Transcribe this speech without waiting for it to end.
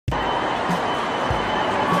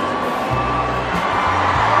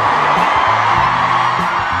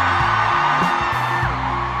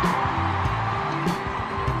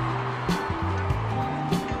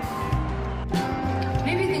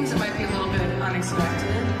unexpected.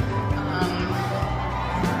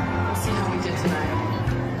 Let's see how we did tonight.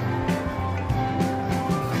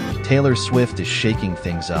 Taylor Swift is shaking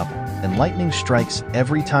things up, and lightning strikes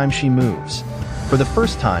every time she moves. For the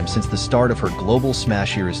first time since the start of her global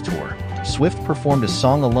Smash Eras tour, Swift performed a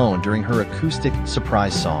song alone during her acoustic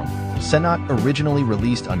surprise song, Senat, originally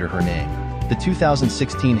released under her name. The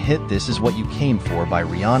 2016 hit This Is What You Came For by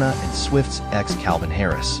Rihanna and Swift's ex Calvin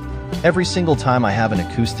Harris. Every single time I have an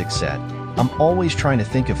acoustic set, I'm always trying to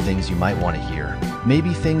think of things you might want to hear.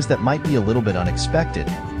 Maybe things that might be a little bit unexpected,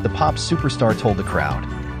 the pop superstar told the crowd.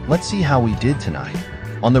 Let's see how we did tonight.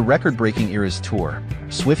 On the record-breaking Eras tour,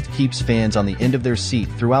 Swift keeps fans on the end of their seat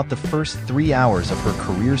throughout the first 3 hours of her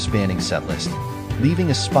career-spanning setlist,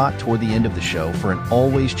 leaving a spot toward the end of the show for an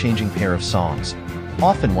always-changing pair of songs,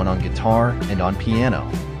 often one on guitar and on piano,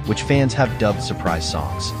 which fans have dubbed surprise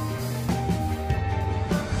songs.